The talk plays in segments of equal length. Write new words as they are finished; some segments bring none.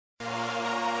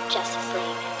just free,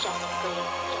 just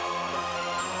free.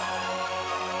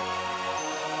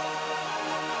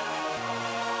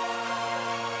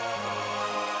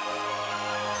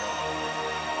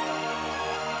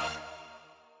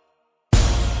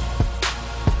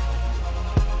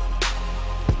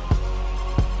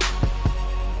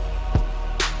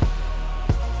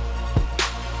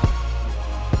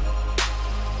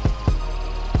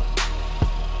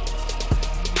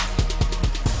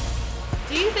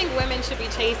 Do you think women should be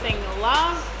chasing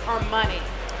love or money?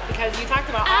 Because you talked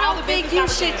about all the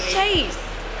business opportunities.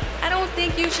 I don't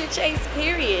think you should chase,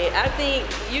 period. I think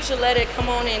you should let it come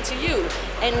on into you.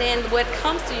 And then what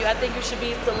comes to you, I think you should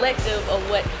be selective of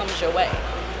what comes your way.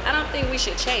 I don't think we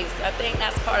should chase. I think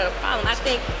that's part of the problem. I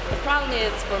think the problem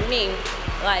is, for me,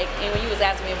 like, and when you was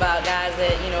asking me about guys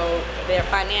that, you know, their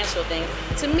financial things,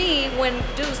 to me, when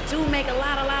dudes do make a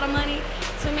lot of money,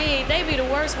 to me, they be the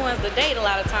worst ones to date a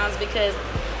lot of times because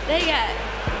they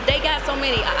got so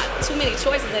many, too many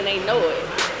choices and they know it.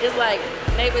 It's like,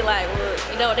 they be like, well,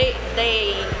 you know,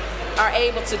 they are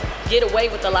able to get away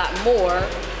with a lot more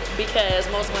because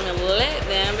most women let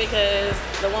them because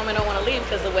the woman don't want to leave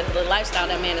because of what the lifestyle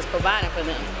that man is providing for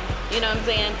them. You know what I'm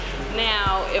saying?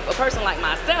 Now, if a person like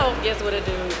myself gets with a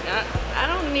dude, I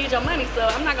don't need your money, so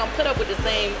I'm not gonna put up with the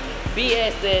same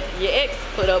BS that your ex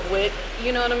put up with.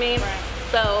 You know what I mean? Right.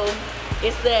 So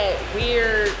it's that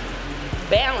weird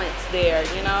balance there,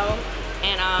 you know?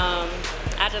 And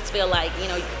I just feel like, you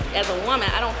know, as a woman,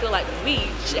 I don't feel like we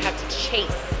should have to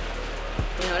chase.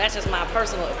 You know, that's just my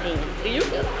personal opinion. Do you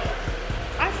feel that?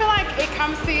 I feel like it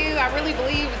comes to you. I really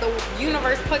believe the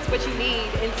universe puts what you need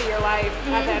into your life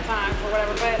at that time or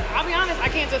whatever. But I'll be honest, I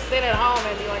can't just sit at home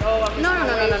and be like, oh, I'm just No.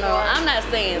 for I'm not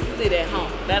saying sit at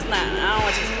home. That's not, I don't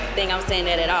want you to think I'm saying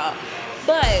that at all.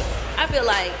 But I feel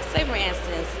like, say for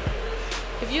instance,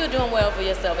 if you're doing well for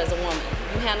yourself as a woman,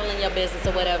 you handling your business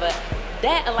or whatever,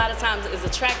 that a lot of times is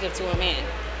attractive to a man.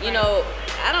 You know,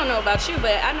 I don't know about you,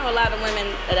 but I know a lot of women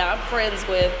that I'm friends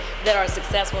with that are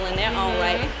successful in their own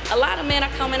right. A lot of men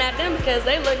are coming at them because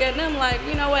they look at them like,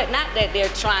 you know what, not that they're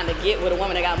trying to get with a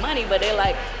woman that got money, but they're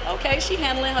like, okay, she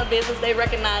handling her business. They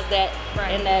recognize that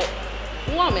in that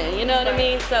woman, you know what I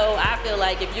mean? So I feel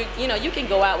like if you know, you can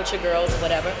go out with your girls or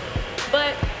whatever,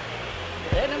 but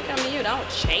let them come to you, don't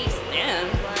chase them.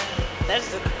 That's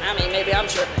just, I mean, maybe I'm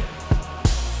tripping.